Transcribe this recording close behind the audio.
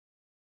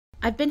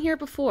I've been here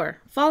before.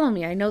 Follow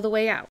me, I know the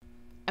way out.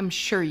 I'm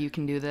sure you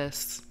can do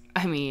this.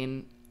 I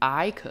mean,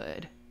 I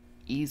could.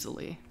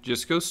 Easily.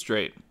 Just go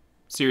straight.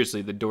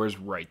 Seriously, the door's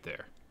right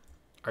there.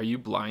 Are you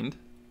blind?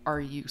 Are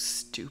you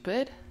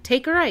stupid?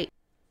 Take a right.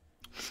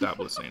 Stop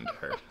listening to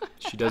her.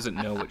 She doesn't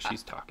know what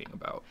she's talking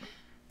about.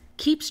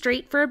 Keep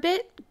straight for a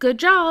bit. Good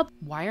job.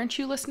 Why aren't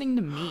you listening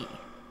to me?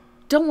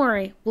 Don't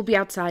worry, we'll be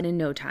outside in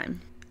no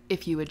time.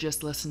 If you would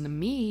just listen to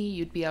me,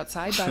 you'd be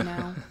outside by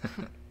now.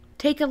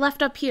 Take a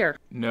left up here.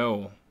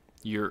 No,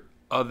 your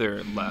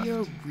other left.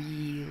 You're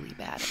really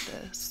bad at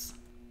this.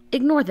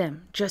 Ignore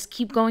them. Just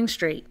keep going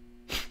straight.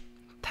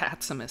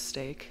 That's a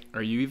mistake.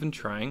 Are you even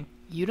trying?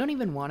 You don't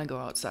even want to go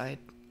outside,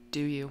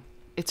 do you?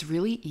 It's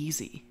really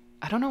easy.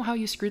 I don't know how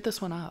you screwed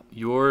this one up.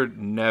 You're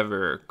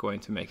never going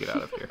to make it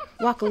out of here.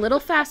 Walk a little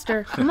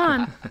faster. Come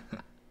on.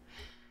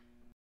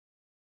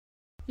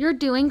 You're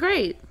doing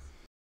great.